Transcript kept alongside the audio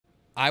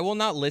I will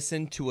not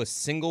listen to a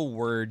single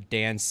word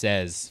Dan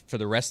says for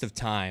the rest of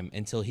time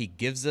until he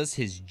gives us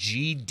his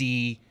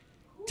GD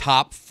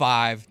top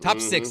 5, top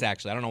 6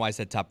 actually. I don't know why I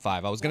said top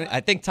 5. I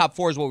think top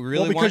 4 is what we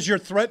really want. Because you're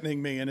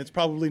threatening me, and it's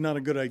probably not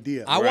a good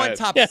idea. I want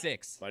top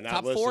 6.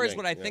 Top 4 is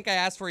what I Yeah. think I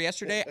asked for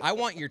yesterday. I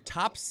want your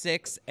top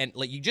 6, and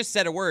like you just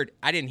said a word,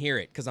 I didn't hear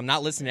it because I'm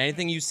not listening to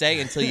anything you say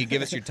until you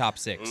give us your top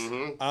 6.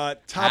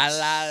 Top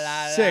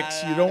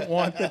 6. You don't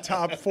want the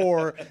top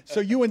 4.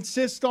 So you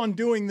insist on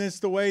doing this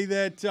the way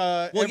that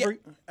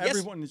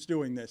everyone is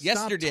doing this.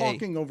 Yesterday, stop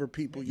talking over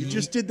people. You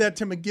just did that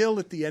to McGill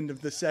at the end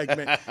of the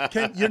segment.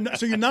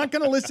 So you're not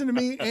going to listen to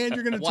me, and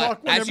you're going to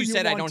talk whenever As you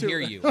said, I don't hear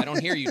you. I don't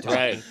hear you talking.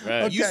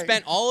 Right. Okay. You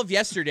spent all of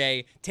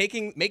yesterday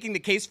making the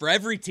case for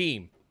every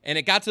team, and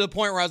it got to the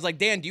point where I was like,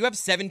 Dan, do you have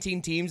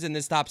 17 teams in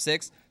this top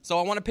 6? So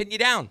I want to pin you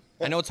down.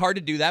 I know it's hard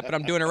to do that, but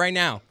I'm doing it right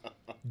now.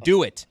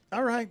 Do it.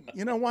 All right.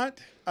 You know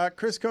what,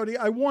 Chris Cote,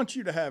 I want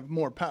you to have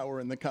more power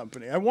in the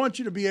company. I want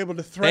you to be able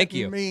to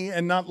threaten me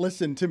and not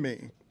listen to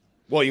me.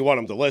 Well, you want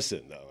him to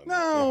listen, though.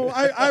 No,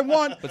 I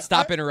want... But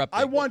stop interrupting.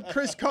 I want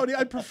Chris Cote.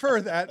 I'd prefer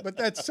that, but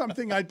that's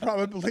something I'd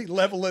probably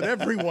level at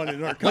everyone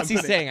in our company. What's he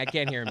saying? I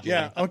can't hear him, Jimmy.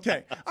 Yeah,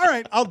 okay. All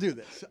right, I'll do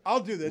this.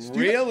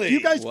 Really? Do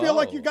you guys feel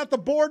like you got the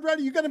board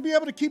ready? You going to be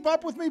able to keep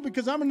up with me?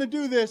 Because I'm going to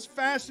do this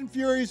fast and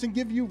furious and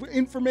give you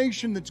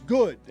information that's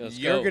good.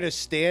 You're going to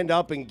stand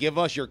up and give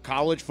us your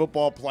college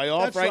football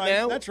playoff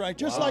now? That's right.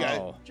 Just like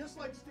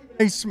Stephen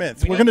A.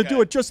 Smith. We're going to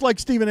do it just like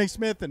Stephen A.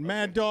 Smith and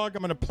Mad Dog.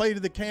 I'm going to play to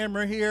the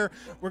camera here.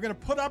 We're going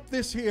to put up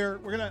this here.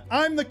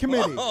 I'm the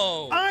committee.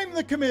 Whoa. I'm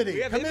the committee.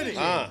 We have Committee.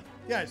 images.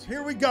 Yes,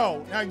 here we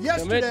go. Now,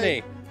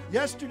 yesterday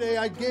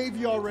I gave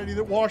you already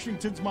that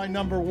Washington's my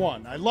number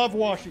 1. I love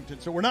Washington,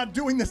 so we're not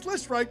doing this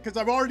list right because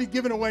I've already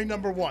given away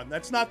number 1.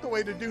 That's not the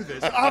way to do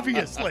this,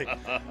 obviously.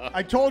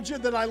 I told you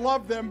that I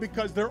love them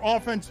because their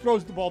offense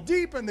throws the ball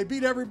deep and they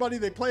beat everybody.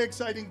 They play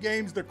exciting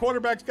games. Their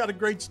quarterback's got a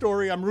great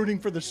story. I'm rooting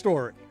for the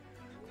story.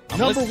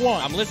 Number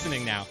 1. I'm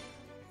listening now.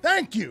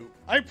 Thank you.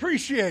 I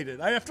appreciate it.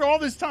 After all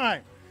this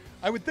time,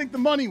 I would think the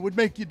money would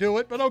make you do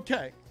it, but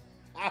okay.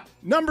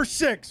 Number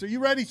 6. Are you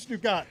ready,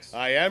 Stugotz?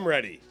 I am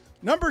ready.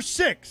 Number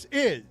 6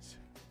 is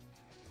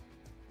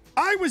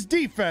Iowa's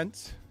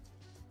defense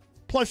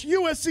plus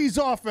USC's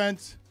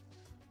offense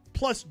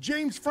plus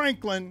James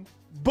Franklin,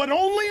 but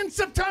only in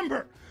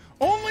September.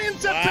 Only in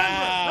September,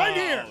 right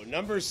here.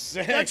 Number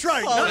 6. That's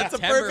right. Oh, that's a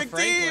perfect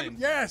Franklin. team.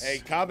 Yes. A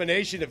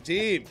combination of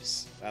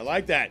teams. I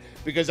like that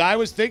because I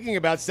was thinking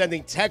about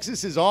sending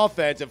Texas's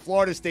offense and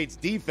Florida State's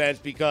defense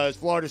because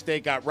Florida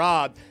State got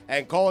robbed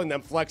and calling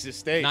them Flexus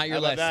State. Not your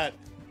How about list.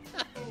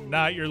 that?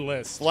 Not your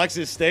list.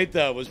 Flexus State,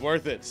 though, was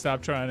worth it.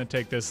 Stop trying to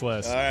take this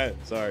list. All right.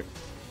 Sorry.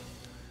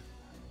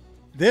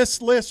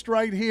 This list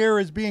right here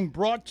is being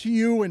brought to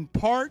you in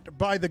part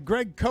by the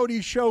Greg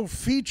Cote Show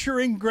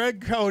featuring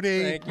Greg Cote.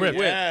 Thank you.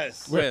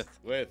 Yes. With.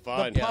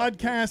 Fine. The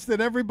podcast that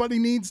everybody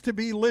needs to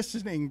be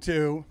listening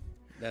to.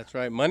 That's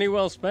right. Money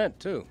well spent,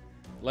 too.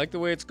 Like the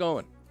way it's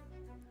going.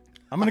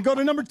 I'm going to go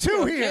to number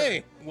 2 here.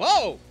 Okay.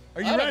 Whoa.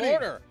 Are you Out of ready?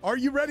 order. Are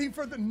you ready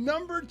for the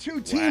number 2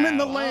 team in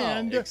the Wow.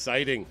 land?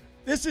 Exciting.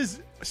 This is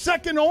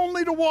second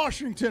only to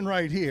Washington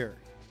right here.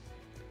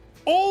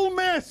 Ole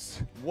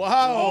Miss.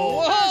 Wow.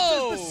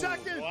 Ole Miss is the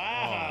second.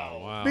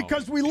 Wow.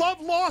 Because we love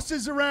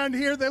losses around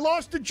here. They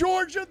lost to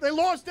Georgia. They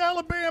lost to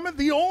Alabama.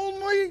 The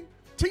only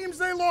teams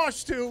they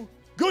lost to,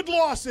 good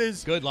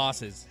losses. Good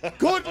losses.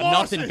 Good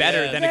losses. Nothing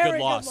better than a Very good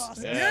loss.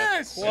 losses.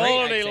 Yes.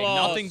 Quality I'd say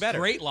loss. Nothing better.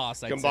 Great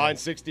loss, I'd Combined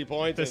say. 60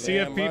 points. The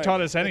CFP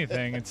taught us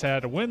anything. It's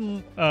had a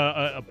win,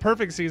 a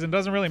perfect season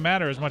doesn't really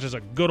matter as much as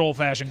a good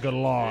old-fashioned good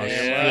loss.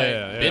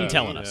 Yeah, right. Been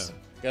telling us.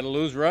 Got to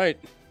lose right.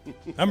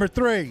 Number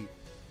 3,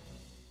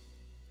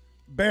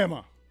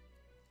 Bama.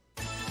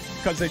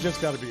 Because they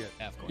just got to be it.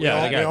 Yeah, of course.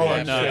 Yeah, they all no,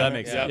 have that shit.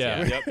 makes Yep.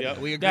 sense. Yep.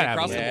 We agree Yeah,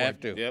 across You the board. have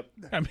to. Yep.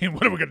 I mean,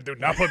 what are we going to do?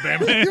 Not put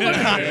Bama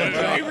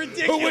in?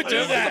 Ridiculous. Who would do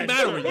that? What's the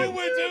matter with you? Who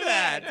would do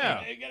that? Yeah.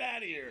 Hey, get out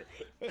of here.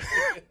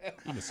 I'm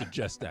going to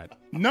suggest that.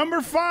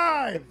 Number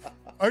 5.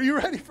 Are you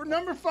ready for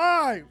number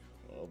 5?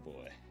 Oh,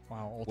 boy.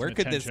 Wow, Where ultimate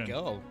could this tension.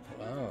 go?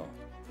 Wow.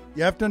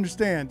 You have to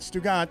understand,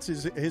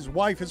 Stugotz, his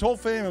wife, his whole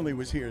family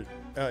was here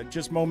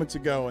just moments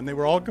ago, and they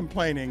were all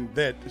complaining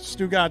that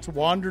Stugotz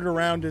wandered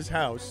around his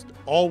house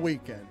all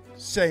weekend,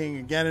 saying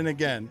again and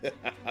again,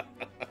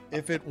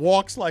 if it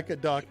walks like a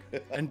duck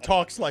and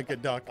talks like a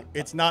duck,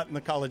 it's not in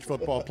the college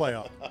football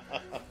playoff.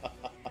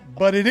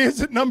 But it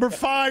is at number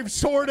 5,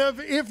 sort of,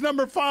 if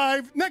number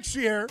 5 next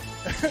year.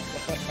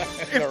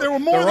 If there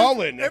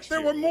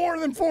were more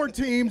than 4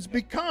 teams,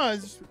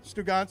 because,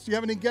 Stugotz, do you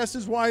have any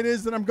guesses why it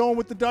is that I'm going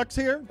with the Ducks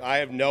here? I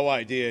have no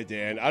idea,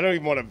 Dan. I don't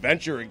even want to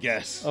venture a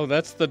guess. Oh,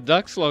 that's the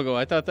Ducks logo.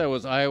 I thought that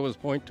was Iowa's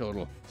point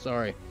total.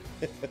 Sorry.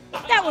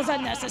 That was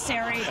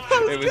unnecessary.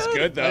 It was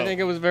good, though. I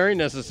think it was very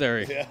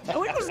necessary.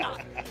 No, it was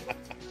not.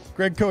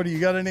 Greg Cote, you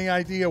got any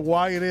idea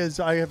why it is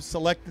I have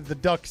selected the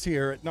Ducks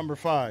here at number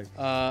 5?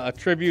 A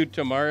tribute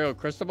to Mario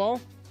Cristobal?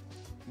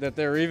 That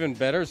they're even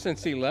better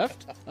since he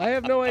left? I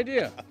have no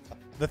idea.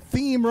 The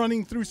theme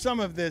running through some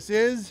of this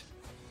is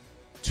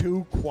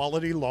 2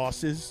 quality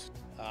losses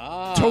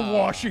to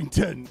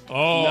Washington.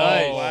 Oh,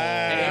 Nice.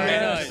 Wow. Very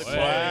nice.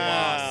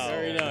 Wow.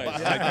 Very nice. I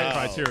like that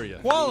criteria.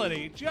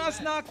 Quality,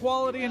 just not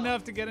quality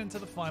enough to get into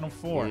the Final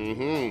Four.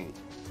 Mm-hmm.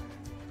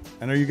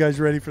 And are you guys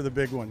ready for the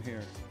big one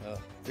here?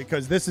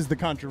 Because this is the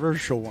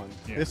controversial one.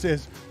 Yeah. This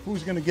is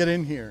who's going to get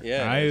in here.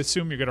 Yeah. I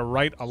assume you're going to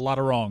right a lot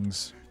of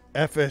wrongs.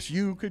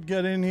 FSU could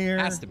get in here.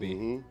 Has to be.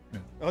 Mm-hmm.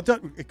 Oh,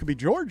 it could be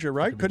Georgia,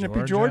 right? Could be Couldn't it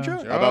be Georgia.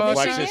 Georgia? How about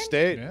Michigan? Flexus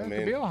State? Yeah, I it mean,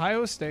 could be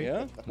Ohio State.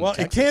 Yeah. Well,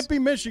 Texas. it can't be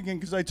Michigan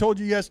because I told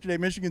you yesterday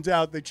Michigan's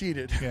out. They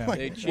cheated. Yeah.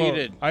 They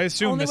cheated. I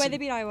assume Only this way they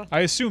beat Iowa.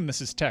 I assume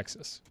this is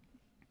Texas.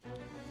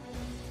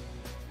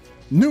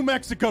 New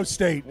Mexico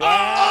State. The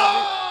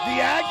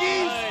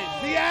Aggies?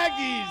 The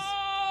Aggies.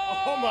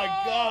 Oh, my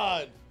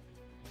God.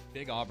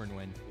 Big Auburn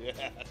win.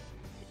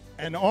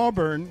 And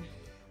Auburn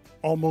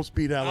almost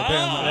beat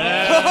Alabama.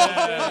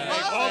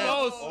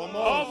 Almost.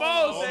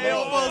 They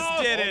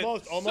almost did it.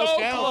 Almost So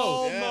counts.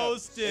 close. Yeah.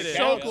 Almost did it.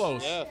 Counts.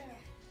 close. Yeah.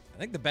 I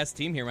think the best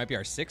team here might be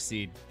our 6th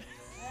seed.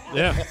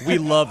 Yeah, we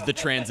love the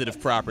transitive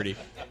property.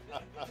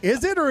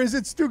 Is it or is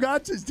it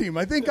Stugotz's team?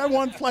 I think I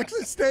want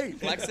Flexus State.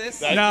 Plexus?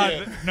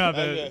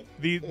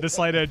 The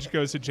slight edge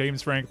goes to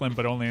James Franklin,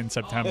 but only in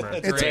September.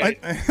 It's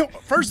Great.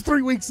 first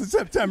 3 weeks of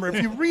September.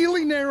 If you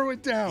really narrow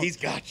it down, He's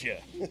got you.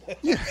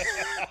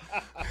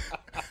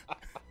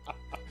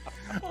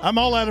 I'm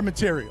all out of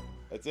material.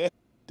 That's it.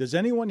 Does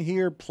anyone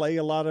here play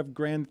a lot of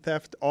Grand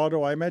Theft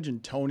Auto? I imagine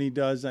Tony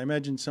does. I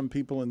imagine some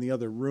people in the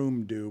other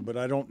room do, but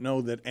I don't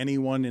know that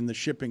anyone in the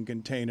shipping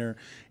container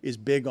is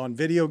big on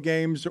video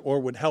games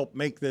or would help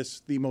make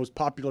this the most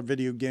popular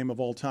video game of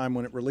all time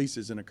when it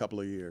releases in a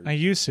couple of years. I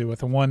used to with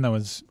the one that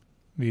was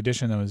the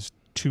edition that was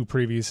 2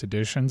 previous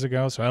editions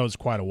ago, so that was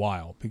quite a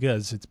while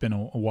because it's been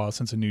a while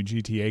since a new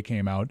GTA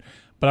came out.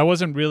 But I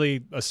wasn't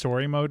really a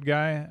story mode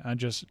guy. I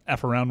just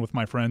F around with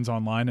my friends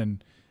online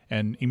and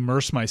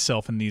immerse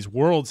myself in these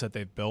worlds that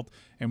they've built.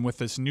 And with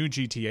this new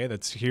GTA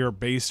that's here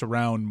based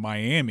around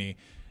Miami,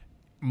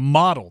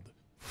 modeled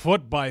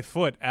foot by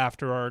foot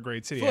after our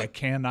great city. I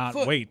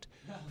cannot wait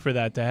for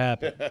that to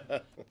happen.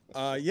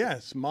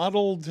 Yes,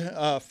 modeled.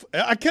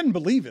 I couldn't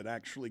believe it,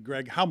 actually,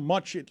 Greg, how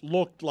much it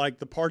looked like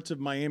the parts of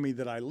Miami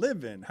that I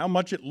live in, how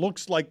much it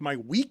looks like my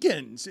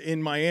weekends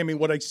in Miami,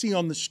 what I see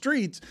on the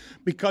streets,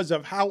 because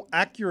of how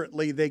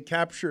accurately they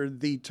captured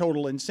the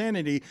total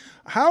insanity.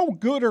 How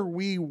good are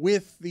we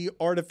with the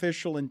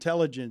artificial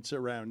intelligence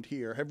around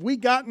here?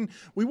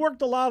 We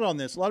worked a lot on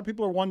this. A lot of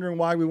people are wondering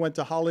why we went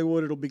to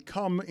Hollywood. It'll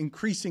become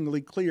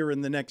increasingly clear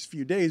in the next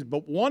few days.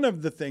 But one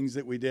of the things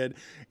that we did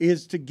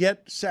is to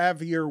get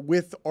savvier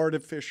with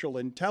artificial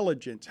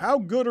intelligence. How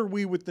good are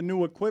we with the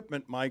new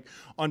equipment, Mike,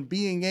 on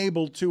being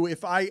able to,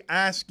 if I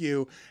ask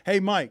you,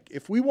 hey, Mike,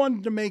 if we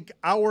wanted to make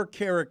our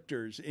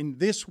characters in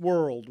this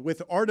world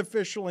with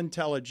artificial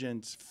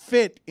intelligence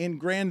fit in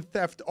Grand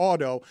Theft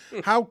Auto,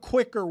 how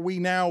quick are we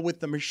now with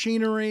the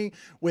machinery,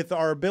 with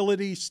our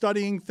ability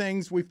studying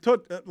things? We've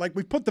put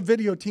the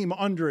video team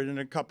under it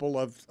in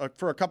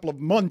for a couple of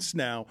months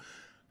now.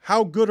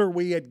 How good are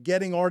we at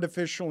getting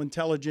artificial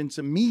intelligence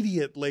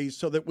immediately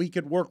so that we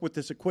could work with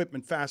this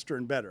equipment faster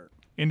and better?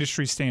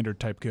 Industry standard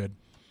type good.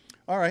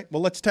 All right,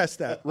 well, let's test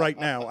that right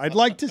now. I'd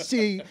like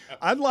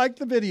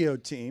the video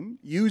team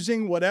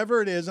using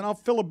whatever it is, and I'll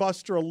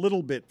filibuster a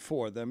little bit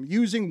for them,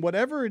 using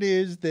whatever it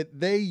is that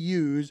they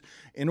use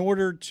in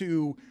order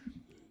to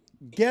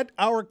get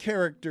our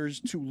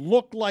characters to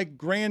look like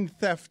Grand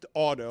Theft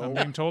Auto. I'm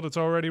being told it's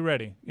already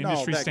ready.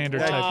 Industry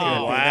standard that type can't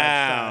good. be that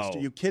Wow. fast. Are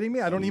you kidding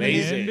me? I don't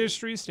Amazing. even.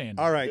 Industry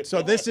standard. All right,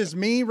 so this is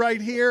me right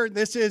here.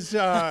 This is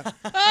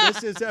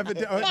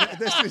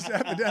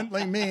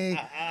evidently me.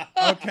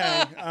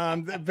 Okay,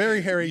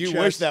 very hairy You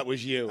chest. wish that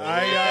was you. Do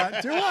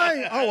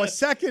I? Oh, a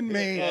second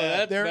me.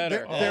 that's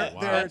better.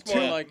 That's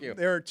more like you.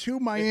 There are 2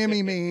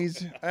 Miami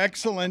me's.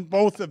 Excellent,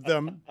 both of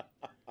them.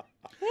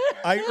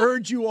 I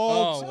urge you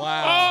all. Oh,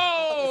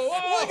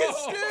 wow. Look at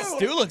Stu.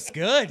 Stu looks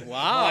good.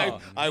 Wow.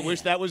 I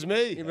wish that was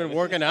me. You've been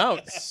working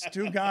out.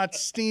 Stugotz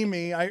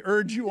steamy. I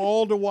urge you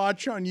all to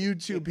watch on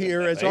YouTube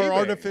here as our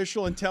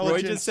artificial Roy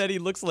intelligence. just said he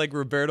looks like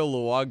Roberto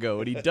Luago,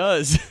 and he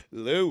does.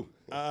 Lou.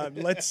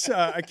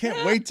 I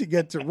can't wait to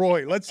get to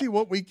Roy. Let's see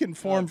what we can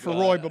form for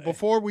Roy. But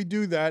before we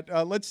do that,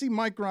 let's see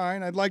Mike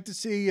Ryan. I'd like to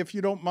see, if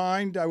you don't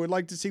mind, I would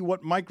like to see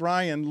what Mike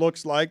Ryan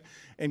looks like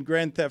in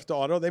Grand Theft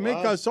Auto. They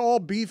make us all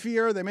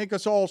beefier. They make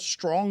us all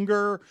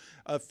stronger,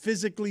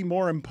 physically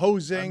more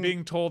imposing. I'm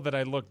being told that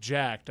I look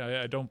jacked.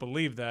 I don't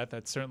believe that.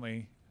 That's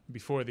certainly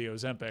before the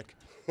Ozempic.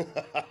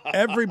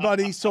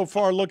 Everybody so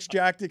far looks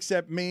jacked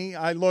except me.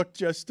 I look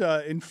just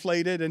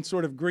inflated and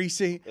sort of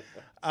greasy.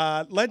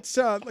 Let's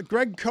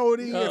Greg Cote.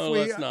 No,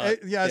 let's not.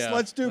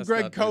 Let's do let's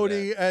Greg not do Cote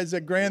that. as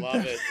a Grand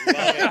Love Theft. it.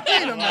 Love it.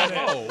 Wait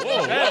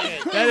a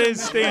minute. That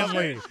is Stan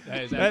Lee.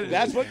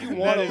 That's what you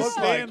want That to is look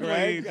like, Stan Lee.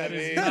 Greg. That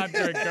is not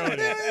Greg Cote.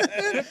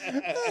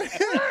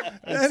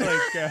 It's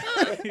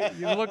like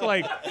you look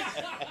like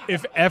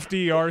if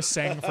FDR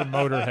sang for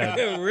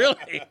Motorhead.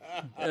 Really?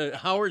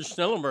 Howard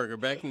Schnellenberger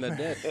back in the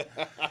day.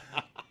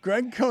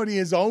 Greg Cote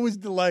is always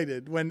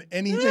delighted when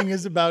anything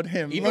is about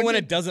him. Even when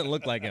it doesn't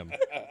look like him.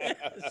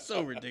 It's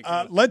so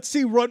ridiculous. Let's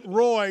see what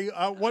Roy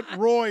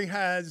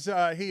has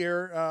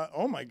here.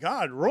 Oh my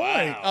God, Roy!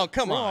 Wow. Oh,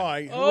 come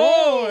on. Roy!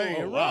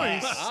 Oh,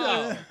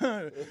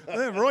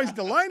 Roy's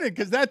delighted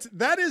because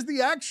that is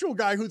the actual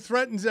guy who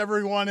threatens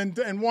everyone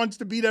and wants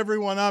to beat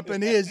everyone up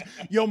and is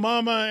yo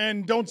mama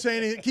and don't say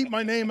anything, keep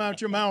my name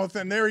out your mouth,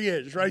 and there he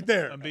is right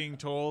there. I'm being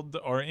told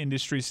our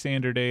industry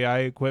standard AI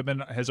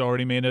equipment has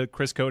already made a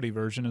Chris Cote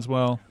version as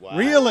well. Wow.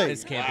 Really?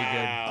 This can't be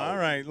good. All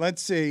right,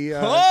 let's see.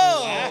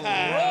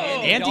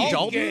 Andy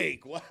Dalton?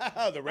 Cake.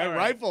 Wow, the red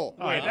rifle.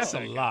 All right, that's a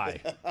lie.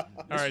 All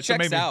right, so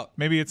checks out.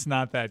 maybe it's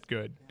not that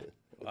good.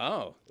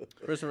 Wow.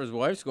 Christopher's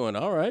wife's going,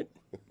 all right,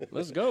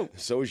 let's go.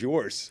 So is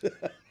yours.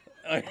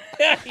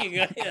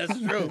 That's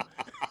true.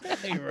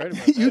 You're right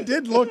about You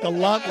did look a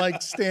lot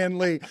like Stan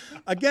Lee.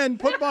 Again,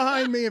 put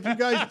behind me if you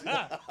guys.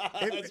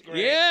 That's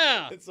great.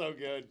 Yeah. It's so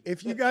good.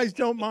 If you guys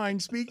don't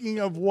mind, speaking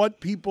of what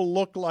people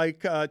look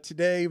like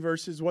today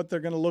versus what they're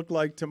going to look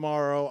like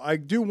tomorrow, I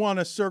do want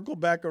to circle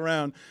back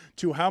around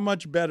to how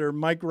much better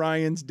Mike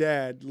Ryan's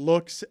dad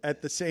looks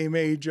at the same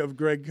age of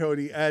Greg Cote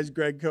as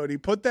Greg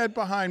Cote. Put that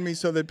behind me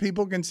so that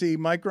people can see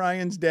Mike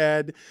Ryan's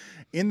dad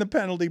in the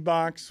penalty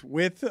box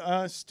with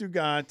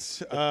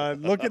Stugotz.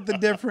 Look at the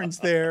difference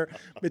there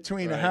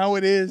between how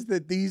it is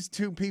that these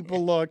two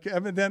people look.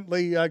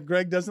 Evidently,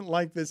 Greg doesn't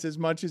like this as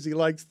much as he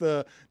likes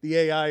the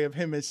AI of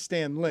him as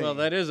Stan Lee. Well,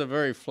 that is a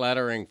very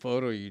flattering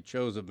photo you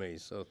chose of me,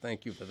 so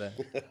thank you for that.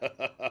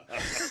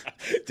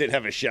 Didn't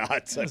have a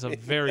shot. There's a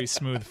very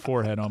smooth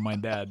forehead on my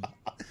dad.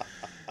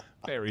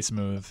 Very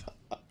smooth.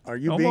 Are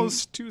you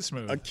Almost too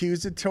smooth. being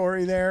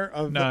accusatory there?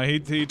 Of No,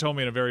 he told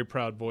me in a very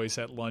proud voice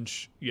at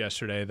lunch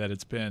yesterday that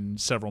it's been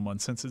several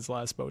months since his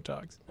last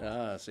Botox.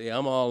 See,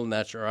 I'm all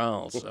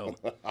natural, so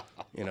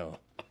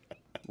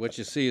what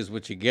you see is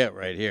what you get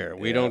right here.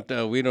 We don't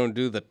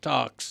do the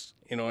talks.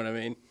 You know what I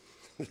mean?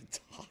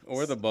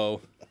 Or the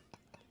bow.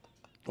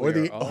 or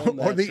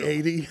the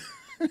 80.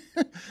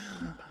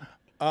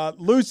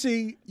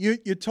 Lucy, you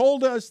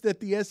told us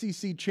that the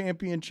SEC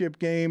championship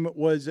game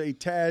was a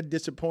tad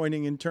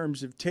disappointing in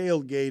terms of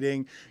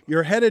tailgating.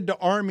 You're headed to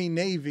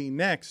Army-Navy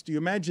next. Do you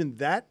imagine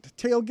that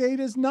tailgate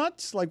is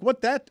nuts? Like,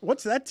 what's that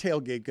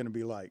tailgate going to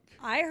be like?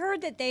 I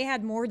heard that they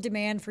had more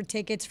demand for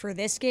tickets for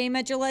this game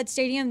at Gillette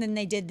Stadium than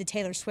they did the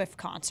Taylor Swift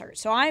concert.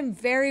 So I'm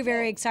very,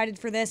 very excited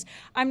for this.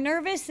 I'm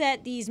nervous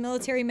that these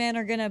military men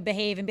are going to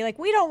behave and be like,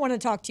 we don't want to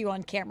talk to you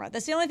on camera.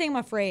 That's the only thing I'm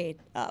afraid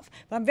of.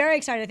 But I'm very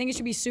excited. I think it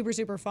should be super,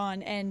 super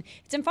fun. And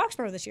it's in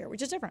Foxborough this year,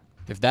 which is different.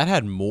 If that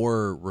had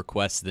more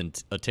requests than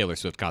a Taylor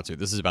Swift concert,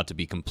 this is about to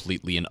be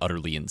completely and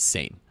utterly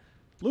insane.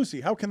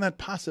 Lucy, how can that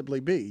possibly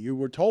be? You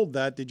were told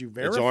that. Did you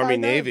verify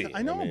Army-Navy. that?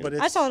 I know, but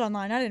I saw it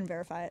online. I didn't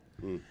verify it.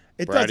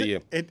 It Proud of doesn't. you.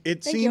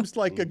 It seems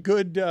like a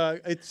good.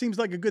 It seems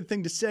like a good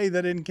thing to say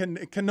that it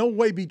can no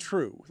way be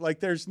true.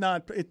 Like there's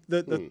not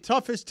the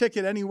toughest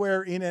ticket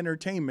anywhere in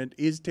entertainment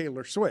is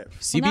Taylor Swift.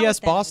 CBS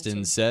that Boston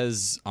attitude.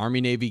 says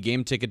Army-Navy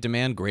game ticket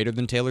demand greater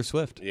than Taylor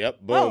Swift.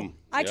 Yep. Boom.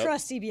 I Yep.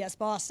 trust CBS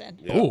Boston.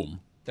 Yep.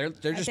 Boom. They're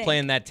just think.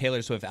 playing that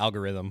Taylor Swift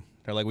algorithm.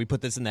 They're like, we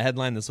put this in the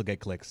headline, this will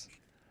get clicks.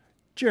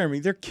 Jeremy,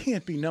 there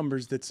can't be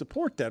numbers that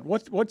support that.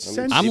 What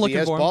sense? I'm looking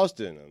CBS for 'em.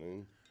 Boston.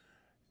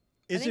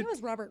 I Is think it? it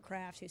was Robert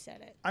Kraft who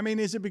said it. I mean,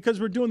 is it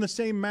because we're doing the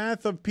same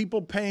math of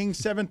people paying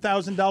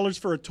 $7,000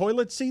 for a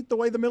toilet seat the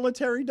way the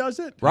military does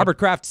it? Robert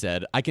Kraft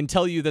said, I can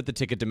tell you that the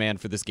ticket demand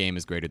for this game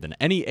is greater than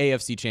any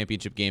AFC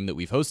championship game that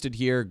we've hosted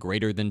here,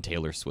 greater than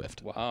Taylor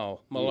Swift. Wow,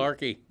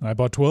 malarkey. I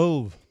bought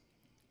 12.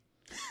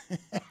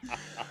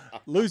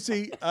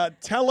 Lucy,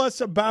 tell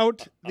us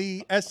about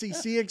the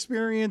SEC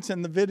experience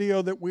and the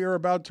video that we are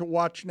about to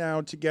watch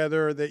now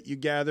together that you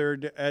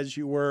gathered as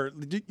you were.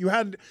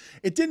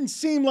 It didn't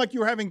seem like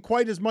you were having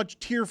quite as much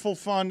tearful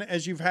fun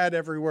as you've had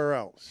everywhere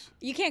else.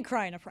 You can't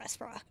cry in a press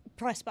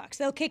box.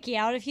 They'll kick you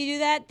out if you do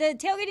that. The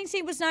tailgating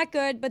scene was not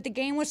good, but the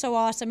game was so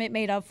awesome it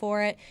made up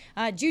for it.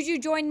 Juju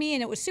joined me,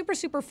 and it was super,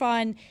 super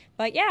fun.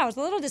 But, yeah, I was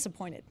a little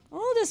disappointed.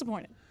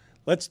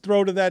 Let's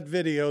throw to that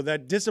video,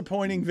 that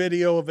disappointing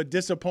video of a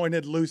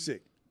disappointed Lucy.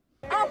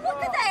 Oh, look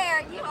at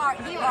there. You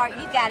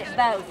got it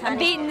both, honey. I'm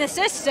beating the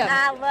system.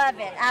 I love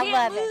it. I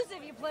love Can't it. lose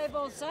if you play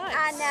both sides.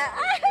 I know.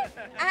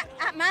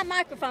 My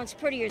microphone's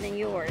prettier than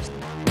yours.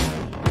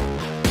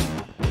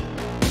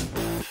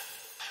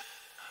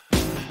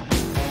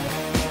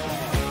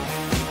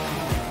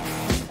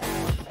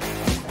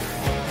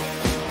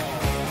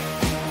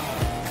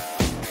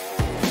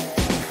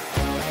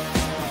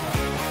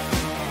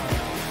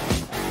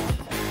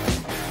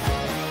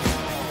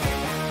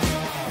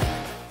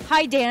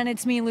 Hi, Dan.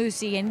 It's me,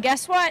 Lucy. And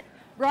guess what?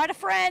 Brought a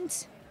friend.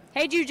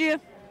 Hey, Juju.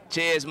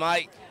 Cheers,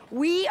 Mike.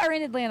 We are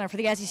in Atlanta for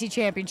the SEC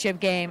championship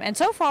game, and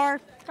so far,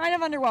 kind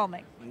of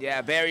underwhelming.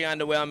 Yeah, very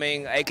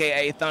underwhelming,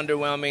 a.k.a.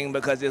 thunderwhelming,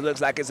 because it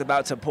looks like it's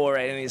about to pour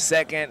at any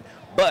second.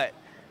 But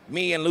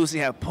me and Lucy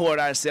have poured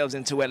ourselves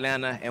into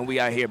Atlanta, and we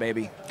are here,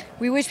 baby.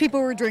 We wish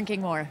people were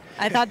drinking more.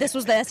 I thought this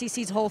was the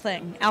SEC's whole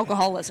thing,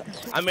 alcoholism.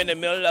 I'm in the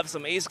middle of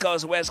some East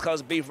Coast, West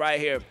Coast beef right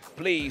here.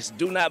 Please,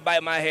 do not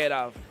bite my head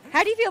off.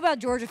 How do you feel about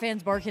Georgia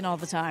fans barking all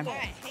the time?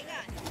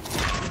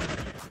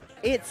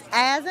 It's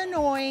as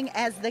annoying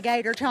as the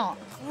Gator Chomp.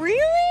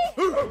 Really?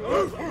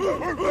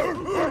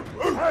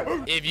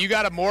 If you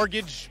got a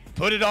mortgage,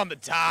 put it on the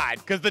Tide,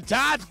 because the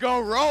Tide's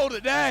gonna roll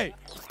today.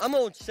 I'm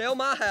gonna sell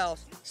my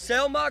house,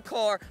 sell my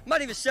car,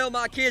 might even sell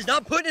my kids.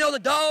 Not putting it on the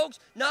dogs,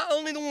 not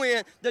only to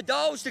win, the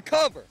dogs to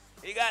cover.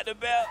 He got the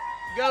belt.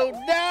 Go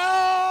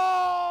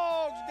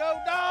Dogs!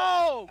 Go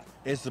Dogs!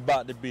 It's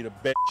about to be the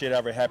best shit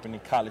ever happened in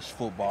college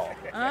football.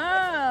 Oh.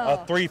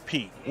 A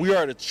three-peat. We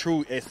are the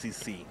true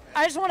SEC.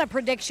 I just want a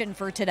prediction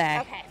for today.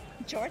 Okay.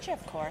 Georgia,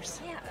 of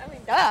course. Yeah, I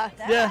mean, duh.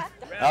 Yeah.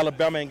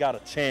 Alabama ain't got a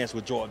chance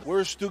with Georgia.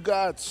 Where's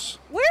Stugotz?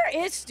 Where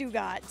is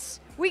Stugotz?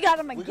 We got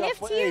him a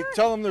gift here? Hey,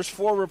 tell him there's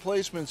 4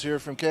 replacements here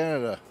from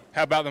Canada.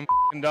 How about them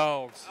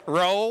dogs?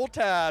 Roll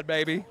Tide,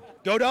 baby.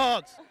 Go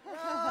Dogs!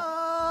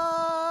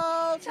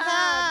 Roll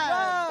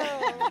Tide!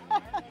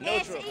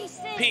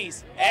 SEC.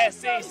 Peace.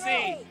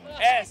 SEC.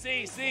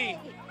 SEC.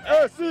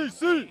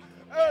 SEC!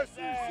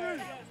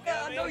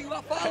 I know you,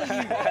 I follow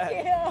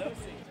you.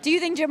 Do you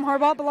think Jim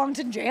Harbaugh belongs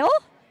in jail?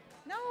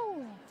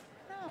 No.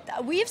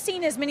 We've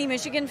seen as many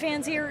Michigan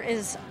fans here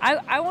as,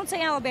 I won't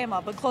say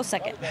Alabama, but close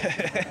second.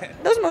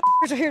 Those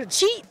motherfuckers are here to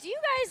cheat. Do you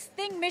guys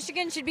think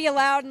Michigan should be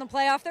allowed in the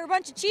playoff? They're a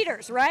bunch of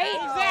cheaters, right?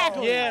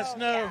 Exactly. Yes,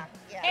 no.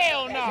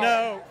 Hell no.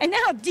 No. And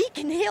now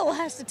Deacon Hill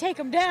has to take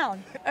them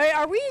down.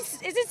 Is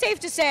it safe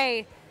to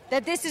say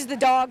that this is the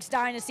Dogs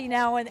dynasty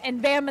now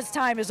and Bama's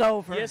time is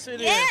over? Yes,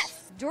 it is. Yes!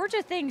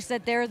 Georgia thinks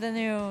that they're the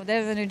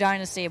new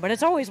dynasty, but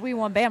it's always we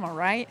want Bama,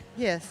 right?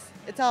 Yes,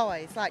 it's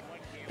always like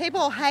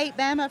people hate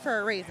Bama for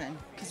a reason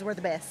because we're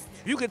the best.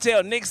 If you could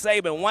tell Nick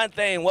Saban one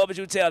thing, what would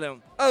you tell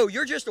him? Oh,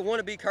 you're just a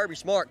wannabe Kirby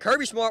Smart.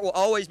 Kirby Smart will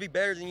always be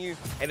better than you.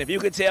 And if you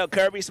could tell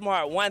Kirby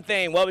Smart one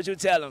thing, what would you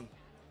tell him?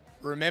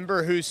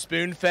 Remember who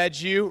spoon-fed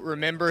you,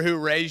 remember who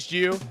raised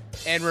you,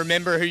 and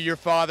remember who your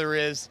father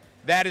is.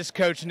 That is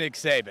Coach Nick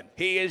Saban.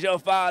 He is your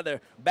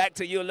father. Back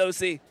to you,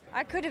 Lucy.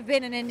 I could have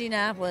been in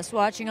Indianapolis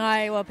watching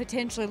Iowa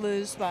potentially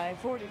lose by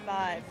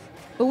 45.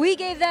 But we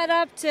gave that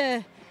up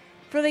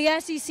for the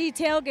SEC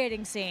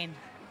tailgating scene.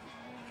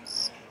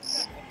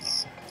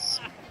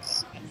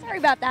 Sorry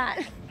about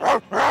that.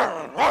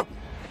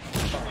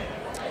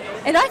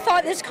 And I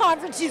thought this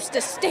conference used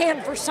to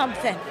stand for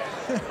something.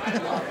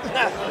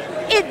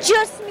 It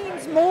just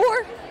means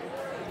more.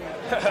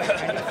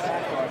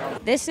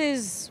 This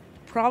is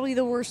probably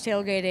the worst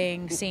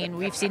tailgating scene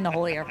we've seen the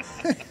whole year.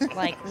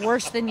 Like,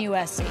 worse than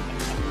USC.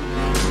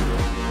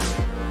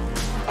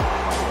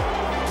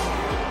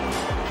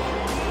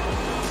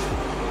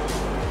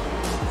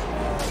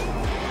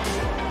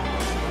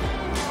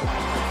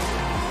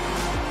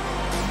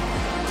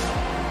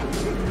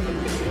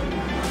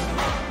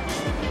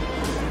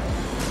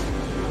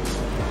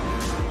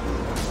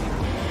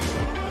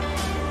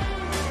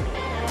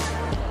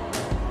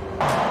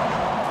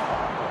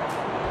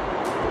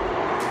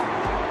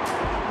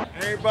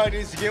 Everybody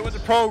needs to get with the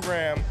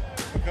program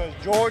because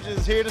Georgia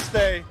is here to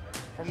stay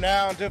from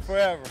now until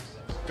forever.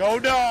 Go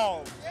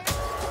Dogs!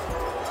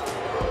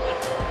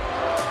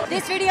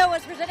 This video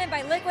was presented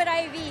by Liquid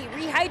IV.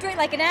 Rehydrate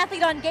like an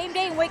athlete on game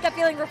day and wake up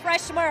feeling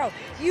refreshed tomorrow.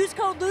 Use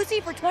code Lucy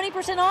for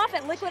 20% off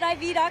at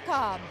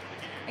liquidiv.com.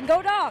 And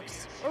go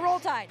Dogs, or Roll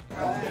Tide.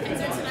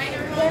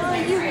 They're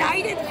a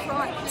united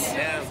front.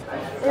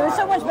 Yeah. They were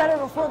so much better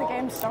before the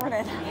game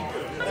started.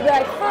 To be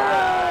like,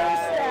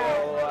 first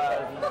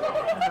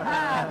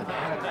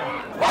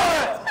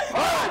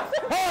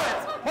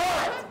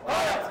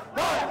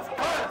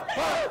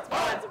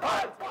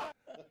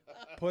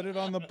Put it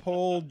on the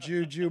poll,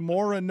 Juju.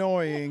 More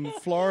annoying,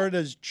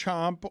 Florida's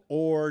chomp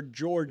or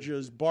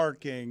Georgia's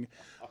barking?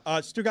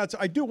 Stugotz,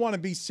 I do want to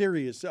be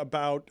serious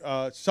about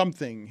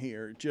something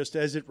here, just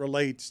as it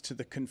relates to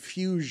the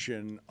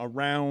confusion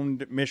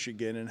around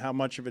Michigan and how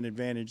much of an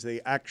advantage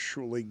they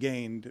actually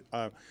gained.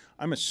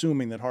 I'm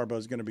assuming that Harbaugh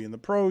is going to be in the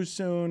pros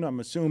soon.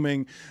 I'm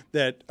assuming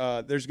that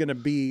there's going to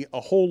be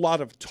a whole lot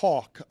of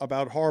talk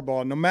about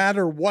Harbaugh, no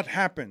matter what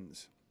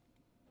happens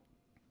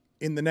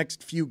in the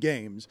next few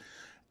games.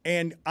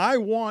 And I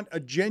want a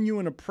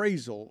genuine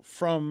appraisal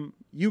from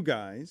you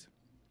guys.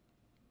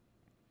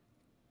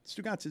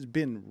 Stugotz has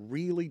been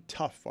really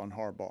tough on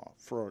Harbaugh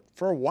for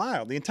a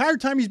while. The entire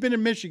time he's been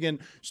in Michigan,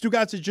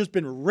 Stugotz has just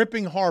been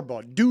ripping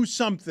Harbaugh. Do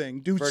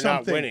something. For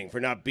not winning, for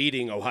not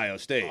beating Ohio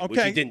State,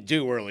 which he didn't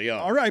do early on.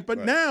 All right, but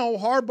now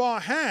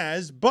Harbaugh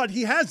has, but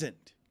he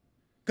hasn't.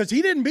 Because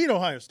he didn't beat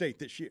Ohio State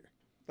this year.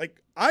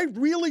 Like, I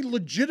really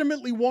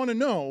legitimately want to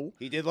know.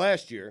 He did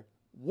last year.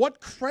 What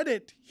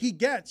credit he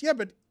gets. Yeah,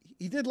 but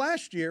he did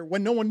last year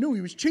when no one knew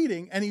he was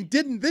cheating, and he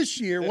didn't this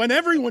year when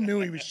everyone knew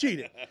he was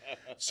cheating.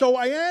 So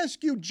I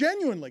ask you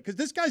genuinely, because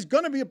this guy's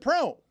going to be a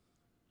pro,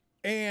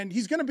 and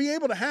he's going to be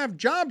able to have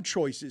job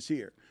choices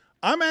here.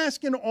 I'm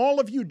asking all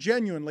of you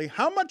genuinely,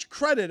 how much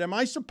credit am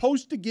I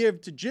supposed to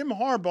give to Jim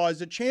Harbaugh as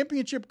a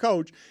championship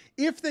coach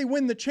if they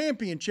win the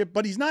championship,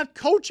 but he's not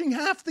coaching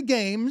half the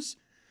games,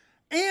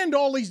 and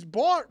all he's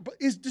bought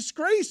is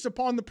disgrace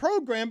upon the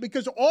program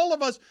because all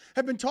of us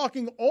have been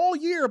talking all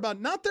year about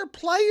not their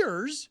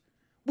players.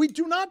 We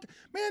do not.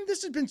 Man,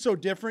 this has been so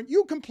different.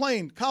 You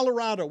complained,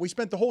 Colorado. We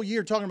spent the whole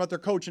year talking about their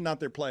coach and not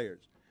their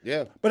players.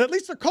 Yeah. But at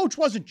least the coach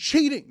wasn't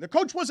cheating. The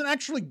coach wasn't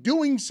actually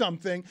doing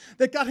something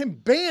that got him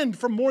banned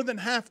from more than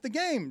half the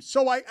games.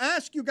 So I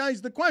ask you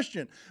guys the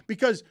question,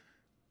 because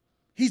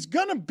he's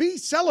going to be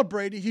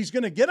celebrated. He's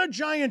going to get a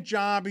giant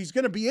job. He's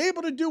going to be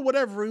able to do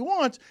whatever he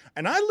wants.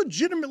 And I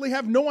legitimately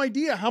have no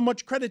idea how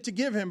much credit to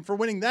give him for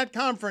winning that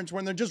conference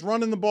when they're just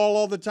running the ball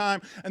all the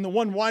time. And the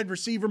one wide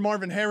receiver,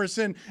 Marvin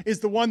Harrison, is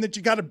the one that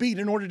you got to beat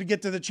in order to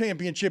get to the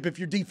championship if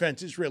your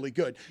defense is really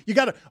good. You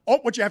got to,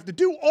 what you have to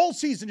do all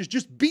season is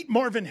just beat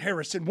Marvin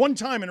Harrison one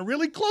time in a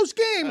really close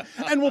game.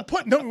 And we'll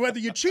put, no, whether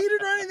you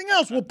cheated or anything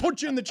else, we'll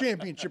put you in the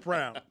championship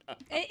round.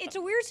 It's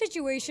a weird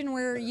situation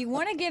where you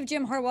want to give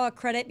Jim Harbaugh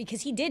credit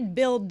because he did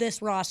build this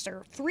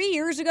roster. 3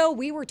 years ago,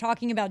 we were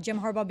talking about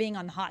Jim Harbaugh being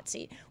on the hot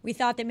seat. We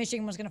thought that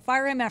Michigan was going to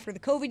fire him after the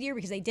COVID year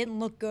because they didn't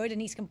look good,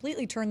 and he's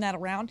completely turned that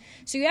around.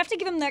 So you have to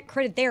give him that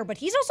credit there, but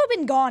he's also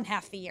been gone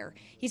half the year.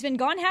 He's been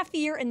gone half the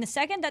year, and the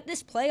second that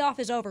this playoff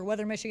is over,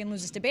 whether Michigan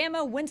loses to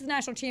Bama, wins the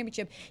national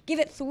championship, give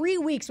it 3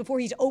 weeks before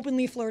he's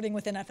openly flirting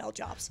with NFL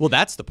jobs. Well,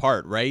 that's the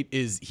part, right?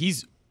 Is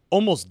he's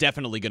almost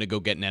definitely going to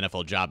go get an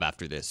NFL job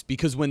after this,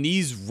 because when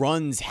these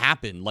runs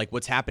happen, like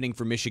what's happening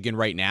for Michigan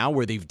right now,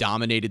 where they've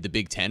dominated the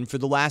Big Ten for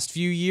the last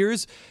few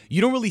years,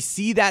 you don't really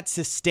see that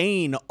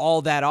sustain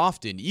all that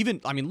often. Even,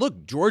 I mean,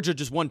 look, Georgia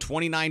just won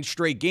 29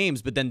 straight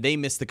games, but then they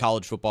missed the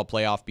college football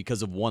playoff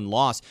because of one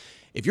loss.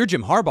 If you're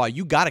Jim Harbaugh,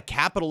 you got to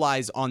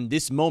capitalize on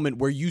this moment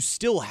where you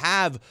still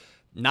have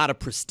not a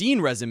pristine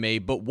resume,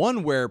 but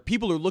one where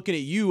people are looking at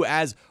you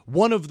as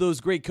one of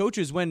those great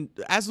coaches when,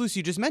 as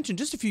Lucy just mentioned,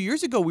 just a few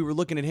years ago, we were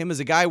looking at him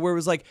as a guy where it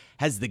was like,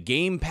 has the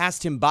game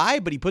passed him by?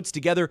 But he puts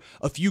together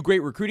a few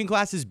great recruiting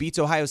classes, beats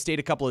Ohio State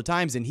a couple of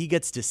times, and he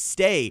gets to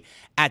stay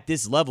at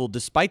this level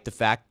despite the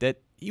fact that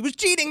he was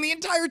cheating the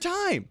entire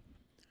time.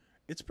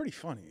 It's pretty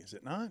funny, is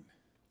it not?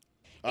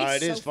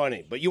 It is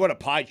funny, but you want a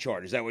pie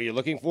chart. Is that what you're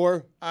looking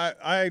for?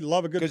 I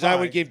love a good pie. Because I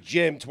would give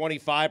Jim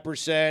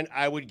 25%.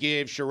 I would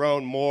give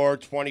Sharon Moore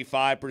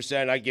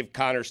 25%. I'd give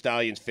Connor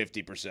Stallions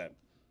 50%.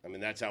 I mean,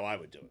 that's how I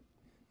would do it.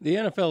 The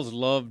NFL's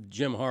loved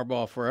Jim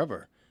Harbaugh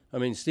forever. I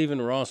mean, Stephen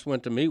Ross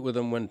went to meet with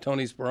him when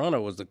Tony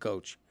Sparano was the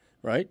coach,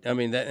 right? I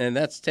mean,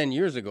 that's 10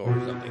 years ago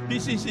or something.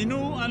 This is a new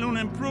and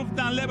unimproved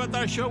Dan Le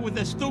Batard Show with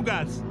the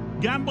Stugotz.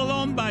 Gamble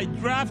on by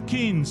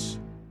DraftKings.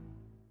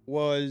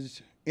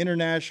 Was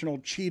International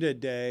Cheetah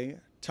Day.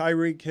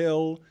 Tyreek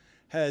Hill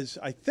has,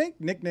 I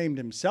think, nicknamed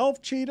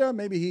himself Cheetah.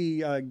 Maybe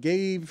he I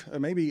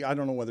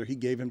don't know whether he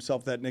gave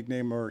himself that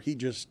nickname or he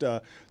just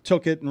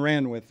took it and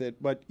ran with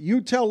it. But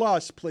you tell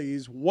us,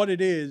 please, what it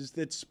is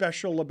that's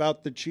special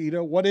about the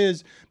cheetah. What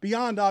is,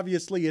 beyond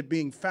obviously it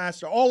being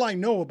faster. All I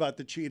know about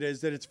the cheetah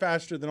is that it's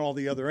faster than all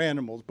the other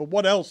animals. But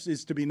what else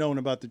is to be known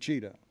about the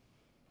cheetah?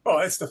 Well,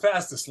 it's the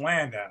fastest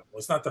land animal.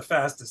 It's not the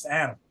fastest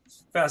animal.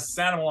 The fastest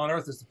animal on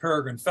Earth is the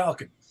peregrine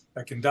falcon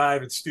that can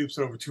dive at stoops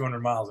over 200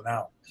 miles an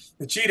hour.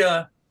 The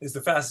cheetah is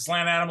the fastest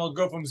land animal,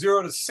 go from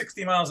 0 to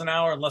 60 miles an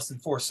hour in less than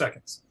 4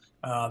 seconds.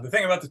 The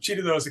thing about the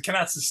cheetah, though, is it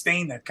cannot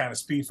sustain that kind of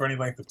speed for any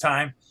length of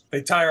time.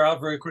 They tire out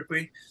very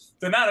quickly.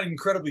 They're not an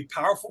incredibly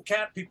powerful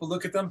cat. People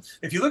look at them.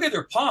 If you look at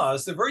their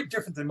paws, they're very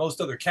different than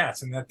most other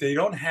cats in that they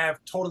don't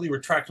have totally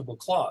retractable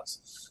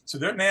claws. So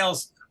their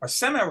nails are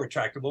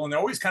semi-retractable, and they're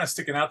always kind of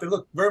sticking out. They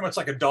look very much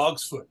like a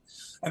dog's foot.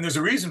 And there's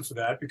a reason for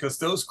that, because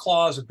those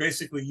claws are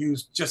basically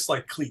used just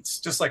like cleats,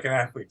 just like an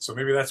athlete. So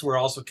maybe that's where it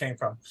also came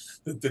from,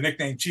 the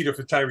nickname Cheetah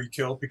for Tyreek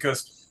Hill,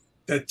 because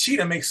the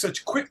cheetah makes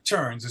such quick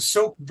turns, is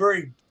so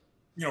very,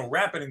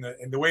 rapid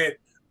in the way it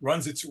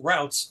runs its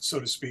routes, so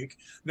to speak,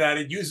 that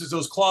it uses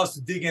those claws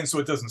to dig in so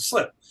it doesn't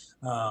slip.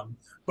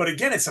 But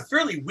again, it's a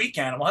fairly weak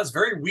animal, has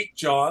very weak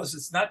jaws.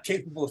 It's not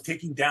capable of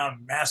taking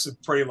down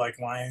massive prey like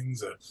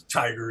lions,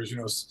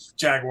 tigers,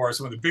 jaguars,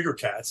 some of the bigger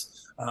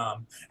cats.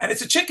 And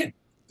it's a chicken.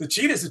 The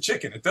cheetah is a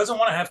chicken. It doesn't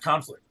want to have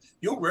conflict.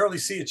 You'll rarely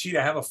see a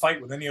cheetah have a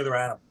fight with any other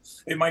animal.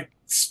 It might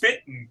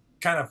spit and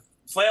kind of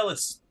flail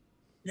its,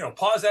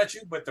 paws at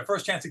you, but the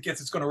first chance it gets,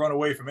 it's going to run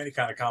away from any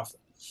kind of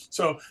conflict.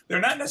 So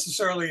they're not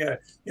necessarily a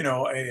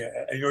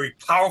very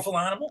powerful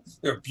animal.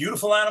 They're a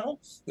beautiful animal.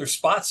 Their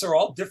spots are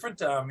all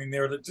different. I mean,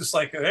 they're just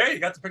like, hey, you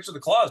got the picture of the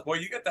claws. Boy,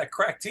 you got that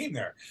crack team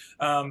there.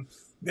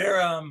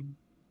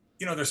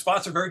 Their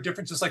spots are very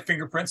different, just like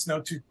fingerprints.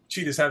 No two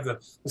cheetahs have the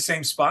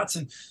same spots.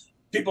 And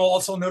people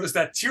also notice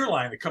that tear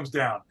line that comes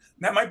down.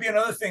 And that might be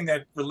another thing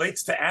that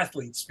relates to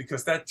athletes,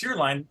 because that tear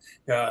line,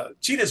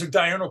 cheetahs are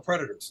diurnal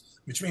predators,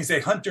 which means they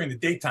hunt during the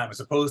daytime as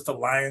opposed to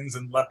lions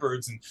and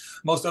leopards and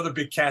most other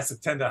big cats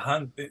that tend to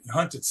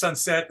hunt at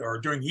sunset or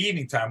during the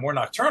evening time, more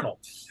nocturnal.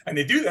 And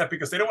they do that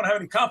because they don't want to have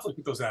any conflict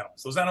with those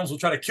animals. Those animals will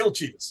try to kill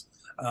cheetahs.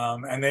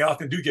 And they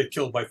often do get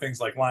killed by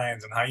things like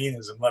lions and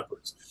hyenas and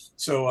leopards.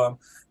 So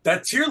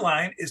that tear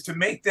line is to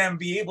make them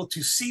be able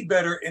to see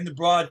better in the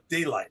broad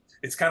daylight.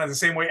 It's kind of the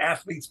same way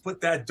athletes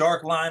put that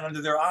dark line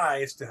under their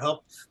eyes to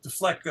help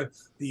deflect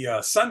the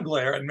sun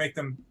glare and make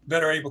them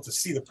better able to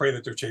see the prey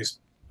that they're chasing.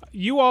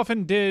 You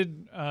often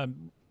did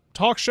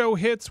talk show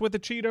hits with a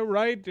cheetah,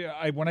 right?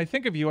 When I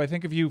think of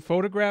you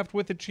photographed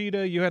with a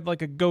cheetah. You had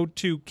like a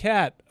go-to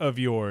cat of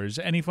yours.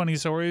 Any funny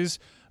stories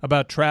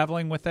about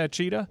traveling with that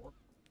cheetah?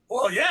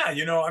 Well, yeah,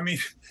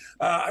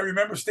 I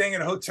remember staying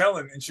in a hotel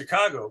in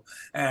Chicago,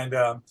 and,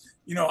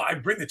 I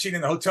bring the cheetah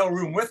in the hotel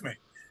room with me.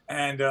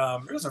 And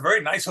it was a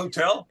very nice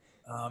hotel.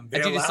 How'd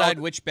you decide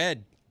which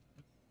bed?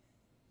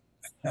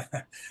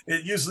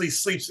 It usually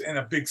sleeps in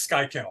a big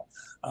sky kennel.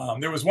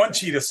 There was one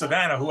cheetah,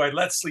 Savannah, who I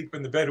let sleep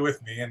in the bed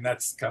with me, and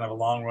that's kind of a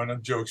long run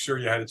of joke. Sure,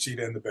 you had a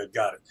cheetah in the bed,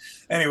 got it.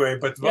 Anyway,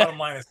 but the bottom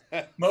line is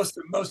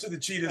most of the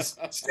cheetahs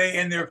stay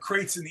in their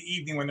crates in the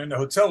evening when they're in the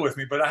hotel with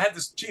me. But I had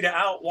this cheetah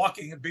out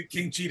walking, a big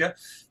king cheetah,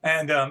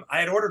 and I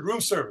had ordered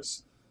room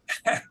service.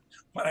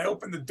 When I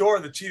opened the door,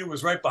 the cheetah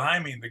was right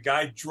behind me, and the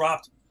guy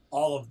dropped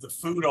all of the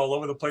food all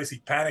over the place. He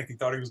panicked. He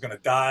thought he was going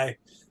to die,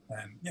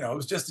 and it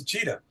was just a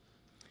cheetah.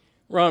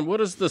 Ron,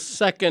 what is the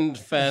second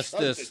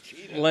fastest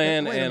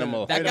land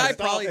animal? That guy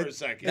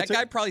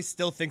probably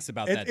still thinks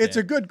about that. It's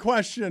a good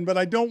question, but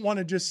I don't want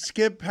to just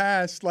skip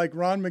past like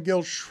Ron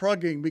Magill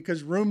shrugging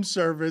because room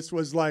service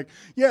was like,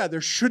 yeah, there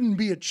shouldn't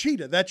be a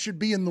cheetah. That should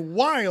be in the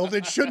wild.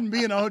 It shouldn't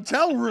be in a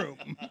hotel room.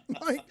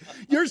 Like,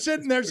 you're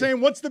sitting there saying,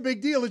 what's the big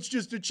deal? It's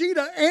just a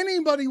cheetah.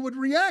 Anybody would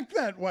react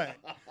that way.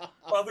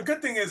 Well, the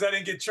good thing is I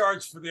didn't get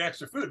charged for the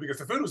extra food because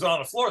the food was on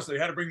the floor, so they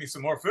had to bring me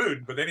some more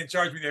food, but they didn't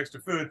charge me the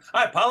extra food.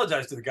 I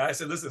apologized to the guy. I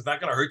said, listen, it's not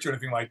going to hurt you or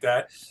anything like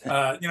that.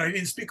 He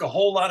didn't speak a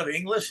whole lot of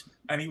English,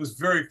 and he was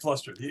very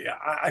flustered.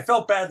 I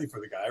felt badly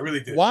for the guy. I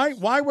really did.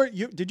 Why were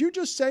you? Did you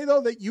just say,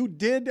 though, that you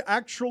did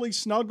actually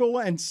snuggle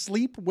and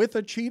sleep with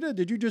a cheetah?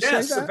 Did you just say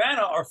that?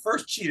 Savannah, our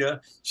first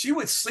cheetah, she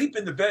would sleep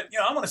in the bed.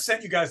 I'm going to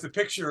send you guys the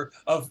picture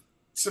of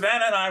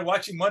Savannah and I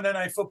watching Monday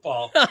Night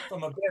Football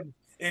from a bed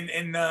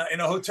in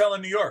a hotel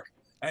in New York.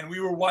 And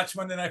we were watching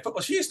Monday Night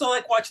Football. She used to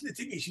like watching the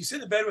TV. She'd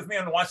sit in bed with me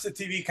and watch the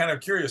TV kind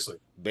of curiously.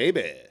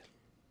 Baby.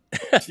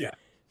 Yeah.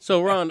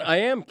 So, Ron, I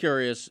am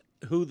curious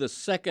who the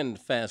second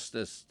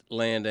fastest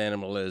land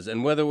animal is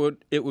and whether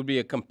it would be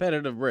a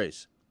competitive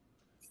race.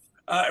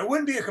 It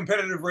wouldn't be a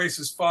competitive race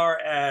as far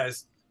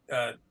as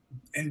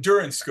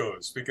endurance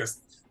goes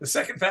because the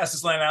second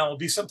fastest land animal would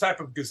be some type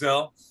of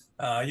gazelle.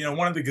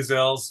 One of the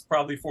gazelles,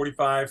 probably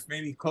 45,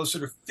 maybe closer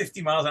to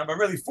 50 miles an hour, but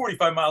really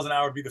 45 miles an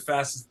hour would be the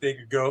fastest they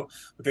could go.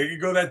 But they could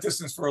go that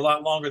distance for a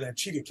lot longer than a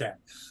cheetah can.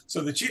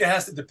 So the cheetah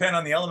has to depend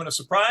on the element of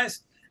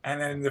surprise,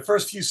 and then the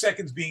first few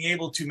seconds being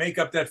able to make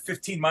up that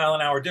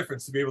 15-mile-an-hour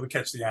difference to be able to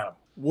catch the animal.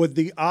 Would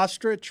the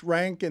ostrich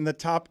rank in the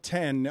top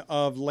 10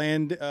 of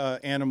land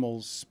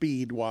animals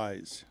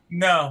speed-wise?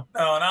 No,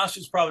 an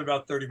ostrich is probably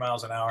about 30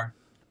 miles an hour.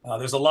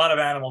 There's a lot of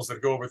animals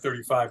that go over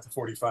 35 to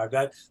 45.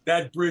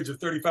 That bridge of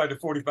 35 to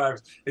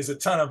 45 is a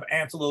ton of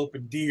antelope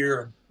and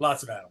deer and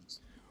lots of animals.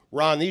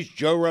 Ron, these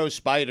Joe Rose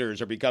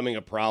spiders are becoming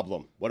a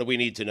problem. What do we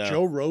need to know?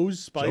 Joe Rose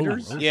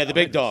spiders? Yeah, the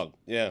big dog.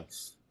 Yeah.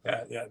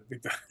 Yeah, the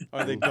big dog.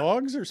 Are they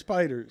dogs or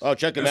spiders? Oh,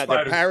 check them out.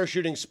 Spiders. They're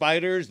parachuting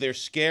spiders. They're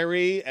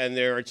scary, and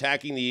they're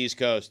attacking the East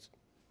Coast.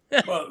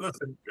 Well,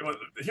 listen,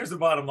 here's the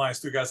bottom line,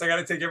 Stu, guys. I got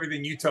to take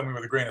everything you tell me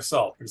with a grain of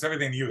salt because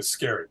everything to you is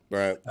scary.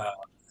 Right.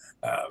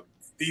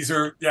 These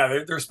are,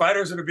 they're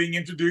spiders that are being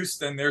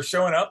introduced, and they're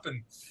showing up,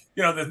 and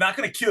they're not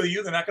going to kill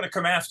you. They're not going to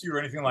come after you or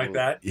anything like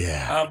that.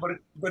 Yeah.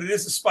 But it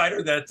is a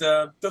spider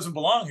that doesn't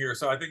belong here.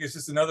 So I think it's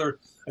just another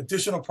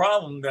additional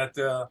problem that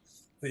the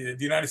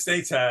United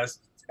States has,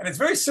 and it's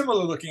very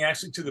similar looking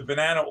actually to the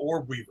banana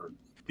orb weaver.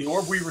 The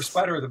orb weaver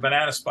spider or the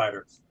banana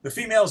spider. The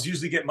females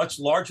usually get much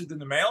larger than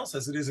the males,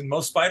 as it is in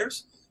most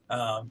spiders.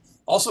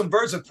 Also in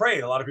birds of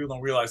prey, a lot of people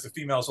don't realize the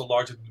females are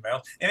larger than the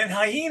males. And in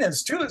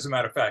hyenas, too, as a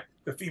matter of fact,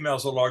 the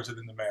females are larger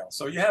than the males.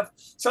 So you have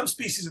some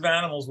species of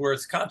animals where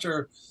it's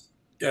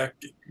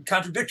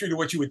contradictory to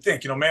what you would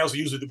think. Males are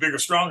usually the bigger,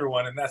 stronger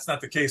one, and that's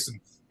not the case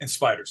in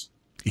spiders.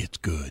 It's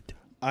good.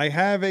 I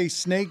have a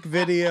snake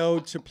video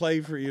to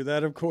play for you.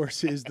 That, of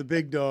course, is the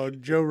big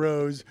dog, Joe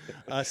Rose,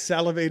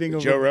 salivating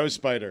over Joe Rose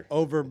spider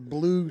over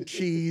blue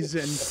cheese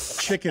and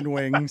chicken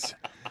wings.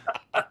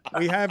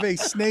 We have a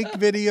snake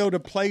video to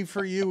play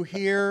for you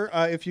here.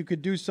 If you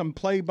could do some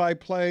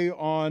play-by-play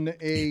on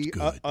a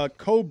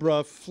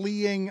cobra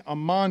fleeing a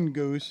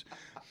mongoose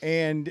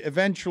and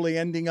eventually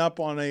ending up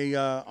on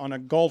a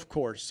golf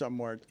course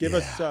somewhere. Give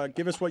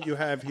us what you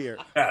have here.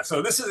 Yeah,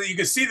 so this is, you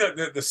can see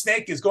the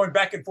snake is going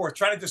back and forth,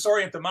 trying to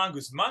disorient the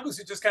mongoose. The mongoose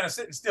is just kind of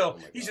sitting still.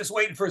 He's just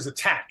waiting for his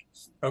attack,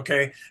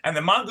 okay? And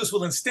the mongoose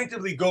will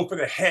instinctively go for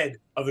the head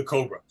of the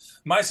cobra.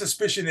 My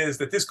suspicion is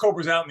that this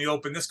cobra's out in the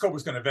open. This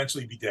cobra's going to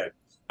eventually be dead.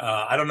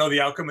 I don't know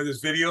the outcome of this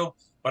video,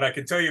 but I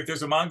can tell you if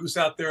there's a mongoose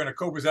out there and a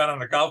cobra's out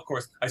on a golf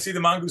course, I see the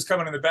mongoose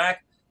coming in the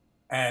back,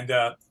 and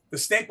the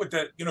snake with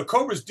the,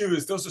 cobras do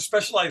is those are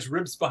specialized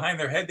ribs behind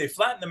their head. They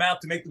flatten them out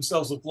to make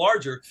themselves look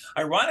larger.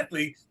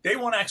 Ironically, they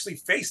won't actually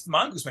face the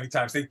mongoose many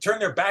times. They turn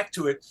their back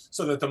to it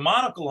so that the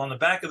monocle on the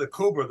back of the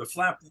cobra, the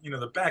flap,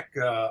 the back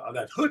of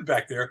that hood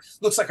back there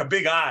looks like a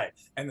big eye.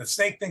 And the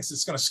snake thinks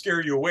it's going to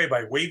scare you away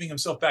by waving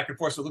himself back and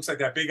forth so it looks like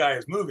that big eye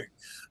is moving.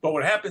 But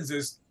what happens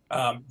is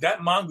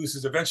that mongoose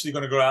is eventually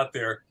going to go out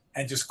there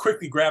and just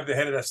quickly grab the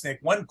head of that snake.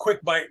 One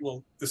quick bite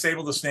will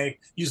disable the snake.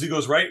 Usually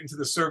goes right into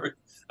the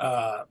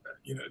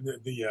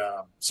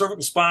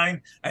cervical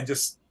spine and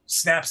just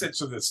snaps it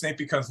so the snake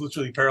becomes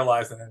literally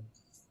paralyzed, and then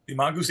the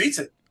mongoose eats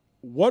it.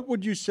 What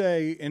would you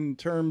say in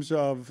terms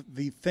of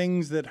the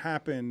things that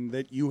happen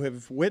that you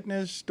have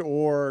witnessed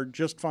or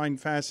just find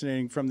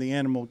fascinating from the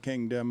animal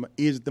kingdom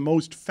is the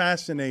most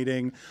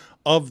fascinating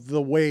of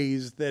the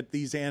ways that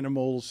these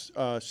animals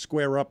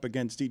square up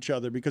against each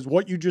other? Because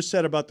what you just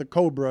said about the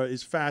cobra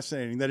is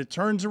fascinating, that it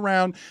turns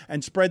around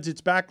and spreads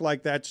its back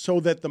like that so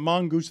that the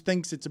mongoose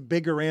thinks it's a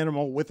bigger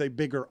animal with a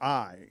bigger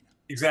eye.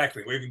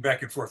 Exactly, waving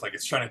back and forth like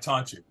it's trying to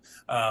taunt you.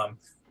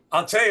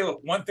 I'll tell you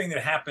one thing that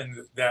happened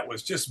that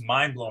was just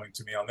mind-blowing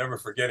to me. I'll never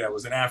forget it. I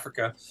was in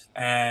Africa,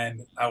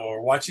 and I was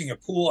watching a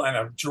pool, and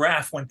a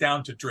giraffe went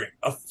down to drink.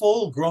 A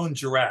full-grown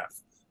giraffe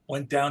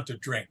went down to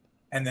drink.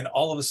 And then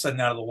all of a sudden,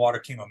 out of the water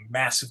came a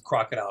massive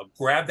crocodile,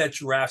 grabbed that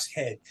giraffe's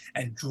head,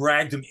 and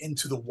dragged him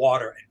into the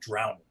water and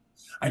drowned him.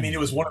 I mean, it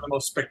was one of the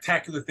most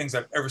spectacular things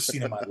I've ever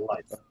seen in my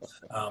life.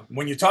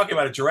 When you're talking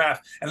about a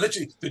giraffe, and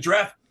literally the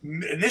giraffe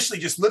initially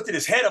just lifted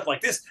his head up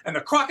like this, and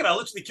the crocodile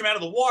literally came out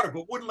of the water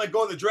but wouldn't let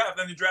go of the giraffe.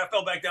 Then the giraffe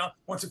fell back down.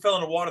 Once it fell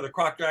in the water, the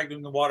croc dragged him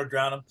in the water,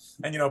 drowned him,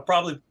 and,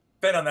 probably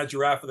fed on that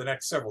giraffe for the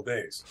next several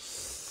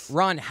days.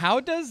 Ron,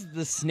 how does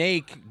the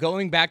snake,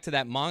 going back to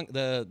that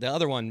the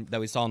other one that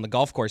we saw on the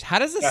golf course, how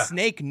does the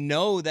snake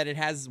know that it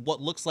has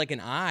what looks like an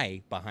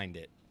eye behind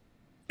it?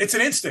 It's an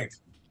instinct.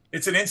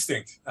 It's an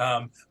instinct.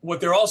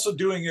 What they're also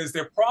doing is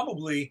they're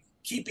probably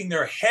keeping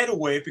their head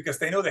away because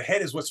they know the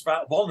head is what's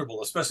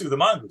vulnerable, especially with the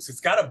mongoose.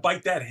 It's got to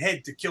bite that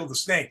head to kill the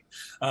snake.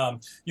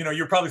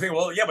 You're probably thinking,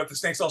 well, yeah, but the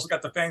snake's also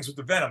got the fangs with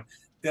the venom.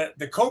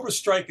 The cobra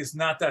strike is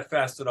not that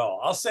fast at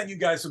all. I'll send you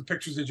guys some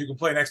pictures that you can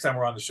play next time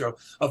we're on the show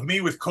of me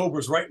with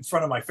cobras right in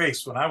front of my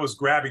face when I was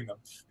grabbing them,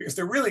 because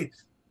they're really.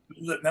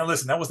 Now,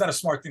 listen, that was not a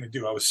smart thing to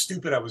do. I was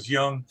stupid. I was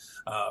young.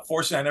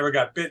 Fortunately, I never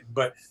got bitten,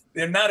 but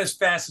they're not as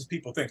fast as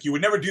people think. You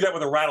would never do that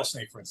with a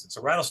rattlesnake, for instance.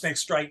 A rattlesnake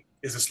strike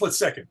is a split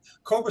second.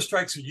 Cobra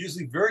strikes are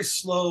usually very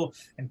slow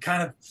and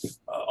kind of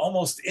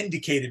almost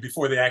indicated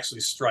before they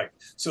actually strike.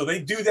 So they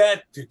do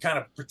that to kind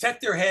of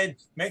protect their head,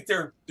 make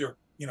their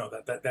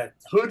that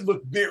hood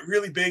look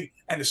really big,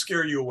 and to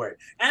scare you away.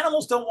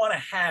 Animals don't want to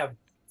have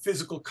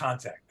physical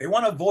contact. They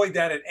want to avoid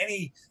that at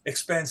any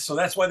expense. So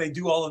that's why they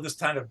do all of this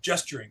kind of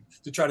gesturing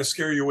to try to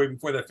scare you away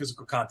before that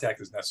physical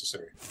contact is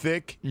necessary.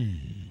 Thick.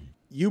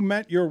 You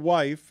met your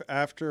wife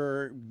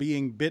after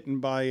being bitten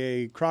by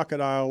a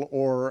crocodile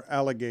or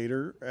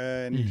alligator.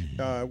 And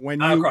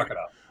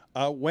crocodile.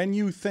 When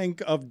you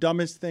think of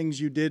dumbest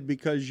things you did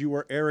because you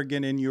were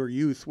arrogant in your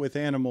youth with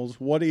animals,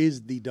 what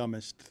is the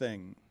dumbest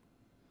thing?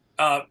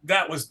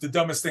 That was the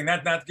dumbest thing.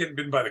 Not getting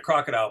bitten by the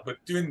crocodile, but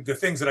doing the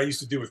things that I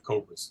used to do with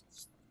cobras.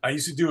 I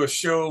used to do a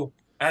show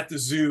at the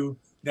zoo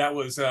that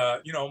was,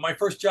 my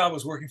first job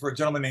was working for a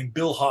gentleman named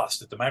Bill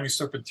Haust at the Miami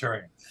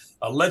Serpentarium,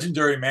 a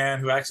legendary man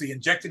who actually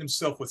injected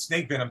himself with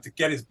snake venom to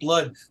get his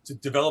blood to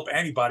develop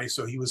antibodies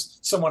so he was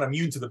somewhat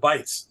immune to the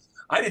bites.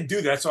 I didn't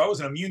do that, so I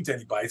wasn't immune to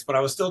any bites, but I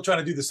was still trying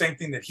to do the same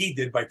thing that he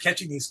did by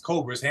catching these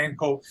cobras,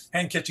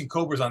 hand-catching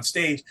cobras on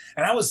stage,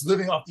 and I was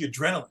living off the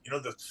adrenaline.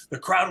 The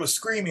crowd was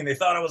screaming. They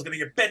thought I was going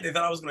to get bitten. They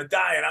thought I was going to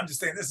die, and I'm just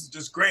saying, this is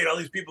just great. All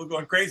these people are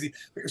going crazy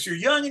because you're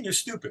young and you're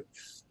stupid.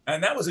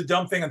 And that was a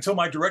dumb thing until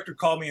my director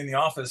called me in the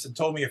office and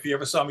told me if he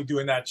ever saw me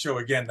doing that show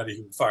again, that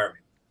he would fire me.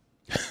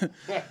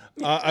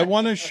 I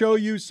want to show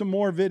you some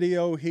more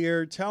video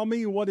here. Tell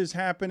me what is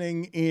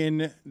happening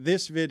in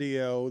this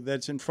video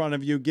that's in front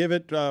of you. Give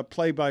it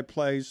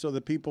play-by-play so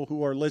the people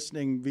who are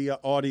listening via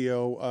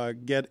audio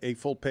get a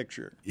full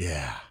picture.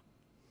 Yeah.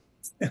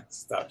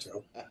 Stop,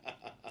 Joe.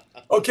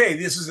 Okay,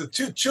 this is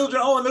two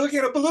children. Oh, and they're looking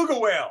at a beluga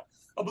whale.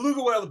 A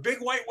beluga whale, a big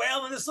white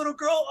whale, and this little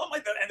girl. Oh my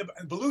God! And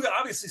the beluga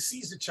obviously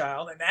sees the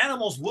child, and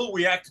animals will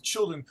react to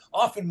children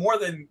often more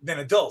than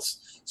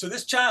adults. So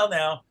this child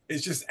now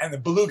is and the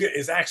beluga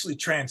is actually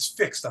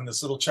transfixed on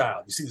this little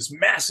child. You see this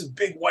massive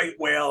big white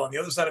whale on the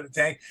other side of the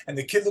tank, and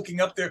the kid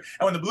looking up there.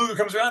 And when the beluga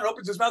comes around and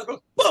opens his mouth, it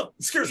goes boom!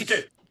 It scares the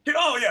kid.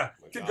 Oh yeah,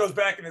 kid goes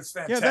back and it's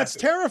fantastic. Yeah, that's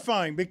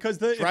terrifying because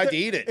tried to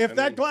eat it. If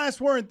that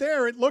glass weren't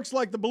there, it looks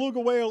like the beluga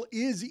whale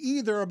is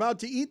either about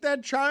to eat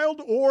that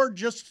child or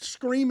just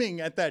screaming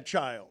at that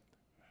child.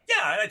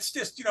 Yeah, it's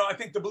just I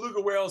think the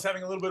beluga whale is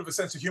having a little bit of a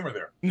sense of humor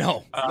there.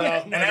 No,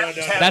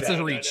 that's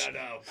a reach.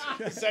 No,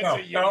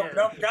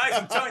 guys,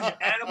 I'm telling you,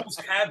 animals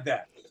have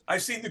that.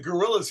 I've seen the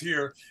gorillas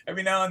here.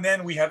 Every now and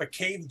then we have a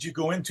cave that you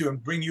go into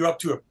and bring you up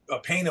to a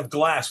pane of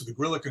glass where the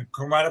gorilla can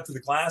come right up to the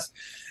glass.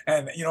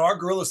 And, our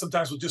gorilla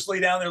sometimes will just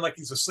lay down there like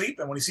he's asleep.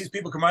 And when he sees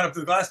people come right up to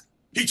the glass,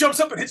 he jumps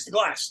up and hits the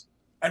glass.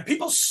 And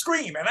people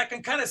scream. And I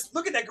can kind of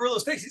look at that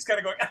gorilla's face. He's kind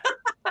of going,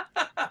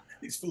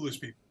 these foolish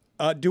people.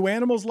 Do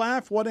animals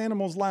laugh? What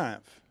animals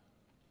laugh?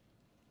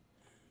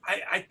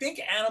 I think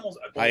animals.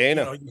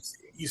 Hyena.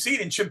 You see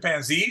it in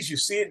chimpanzees. You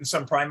see it in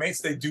some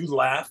primates. They do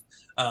laugh.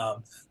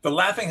 The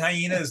laughing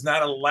hyena is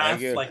not a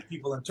laugh like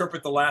people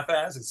interpret the laugh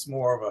as. It's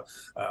more of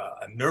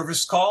a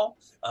nervous call.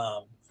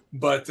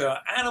 But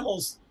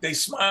animals, they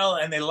smile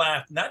and they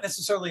laugh, not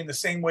necessarily in the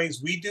same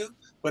ways we do,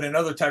 but in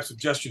other types of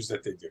gestures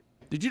that they do.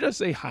 Did you just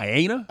say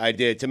hyena? I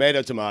did.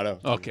 Tomato, tomato.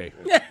 Okay.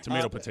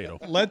 Tomato, potato.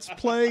 Let's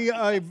play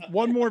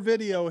one more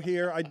video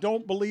here. I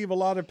don't believe a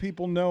lot of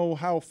people know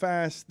how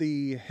fast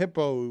the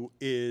hippo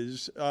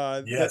is.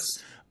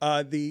 Yes.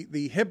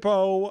 The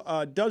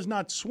hippo does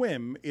not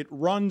swim. It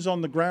runs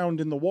on the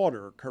ground in the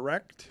water,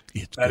 correct?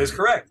 That is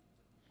correct.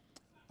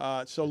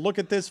 So look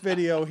at this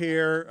video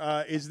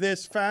here. Is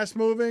this fast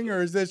moving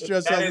or is this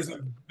just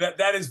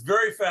that is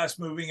very fast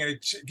moving, and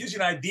it gives you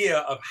an idea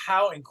of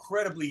how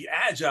incredibly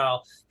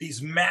agile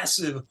these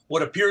massive,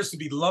 what appears to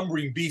be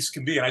lumbering beasts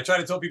can be. And I try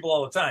to tell people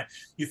all the time,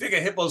 you think a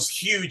hippo's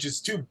huge,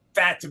 it's too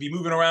fat to be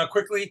moving around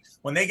quickly.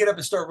 When they get up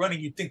and start running,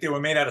 you'd think they were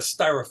made out of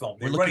styrofoam.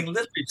 They're running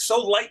literally so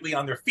lightly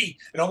on their feet,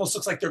 it almost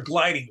looks like they're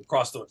gliding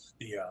across the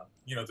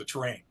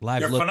terrain.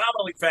 They're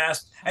phenomenally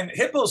fast, and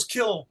hippos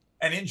kill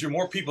and injure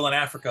more people in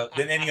Africa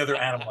than any other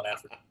animal in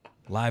Africa.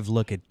 Live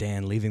look at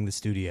Dan leaving the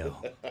studio.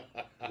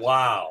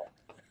 Wow.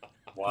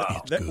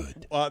 It's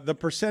good. The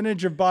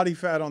percentage of body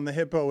fat on the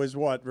hippo is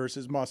what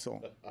versus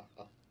muscle?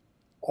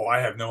 Oh, I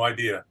have no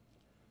idea.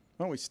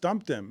 Oh, we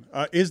stumped him.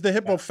 Is the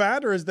hippo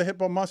fat or is the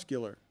hippo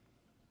muscular?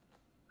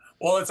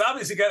 Well, it's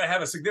obviously got to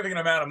have a significant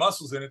amount of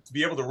muscles in it to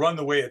be able to run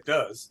the way it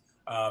does.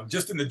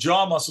 Just in the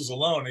jaw muscles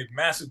alone, they have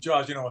massive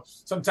jaws. You know,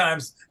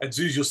 sometimes at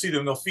zoos you'll see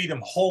them, they'll feed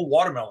them whole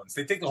watermelons.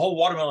 They take the whole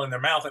watermelon in their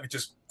mouth and it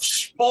just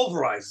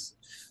pulverizes.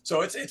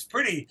 So it's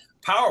pretty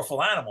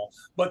powerful animal,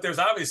 but there's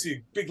obviously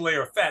a big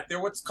layer of fat. They're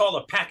what's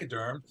called a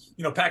pachyderm.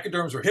 You know,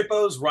 pachyderms are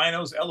hippos,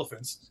 rhinos,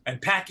 elephants, and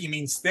pachy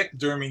means thick,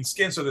 derm means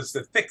skin, so that's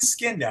the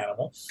thick-skinned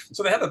animal.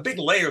 So they have a big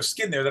layer of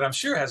skin there that I'm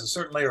sure has a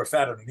certain layer of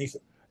fat underneath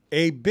it.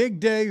 A big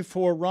day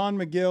for Ron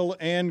Magill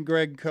and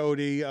Greg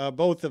Cote,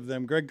 both of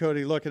them. Greg Cote,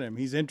 look at him.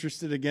 He's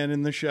interested again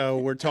in the show.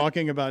 We're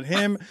talking about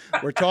him.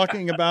 We're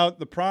talking about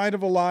The Pride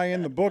of a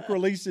Lion. The book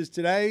releases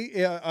today.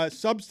 A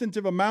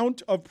substantive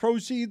amount of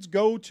proceeds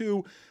go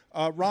to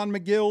Ron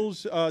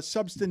Magill's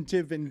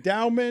substantive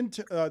endowment,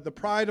 The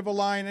Pride of a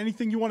Lion.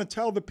 Anything you want to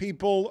tell the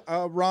people,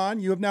 Ron?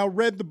 You have now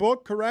read the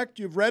book, correct?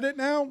 You've read it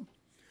now?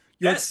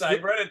 Yes, I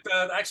read it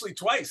actually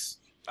twice.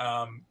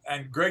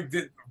 And Greg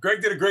did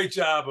a great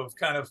job of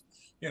kind of,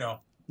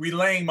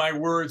 relaying my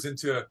words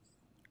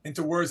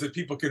into words that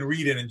people can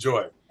read and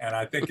enjoy. And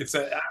I think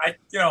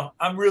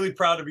I'm really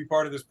proud to be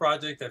part of this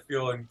project. I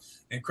feel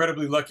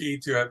incredibly lucky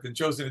to have been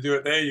chosen to do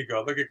it. There you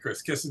go. Look at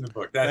Chris kissing the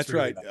book. That's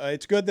really right. Nice.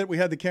 It's good that we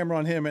had the camera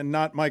on him and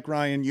not Mike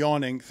Ryan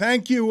yawning.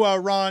 Thank you,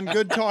 Ron.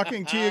 Good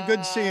talking to you.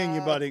 Good seeing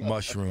you, buddy.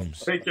 Mushrooms.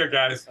 Take care,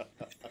 guys.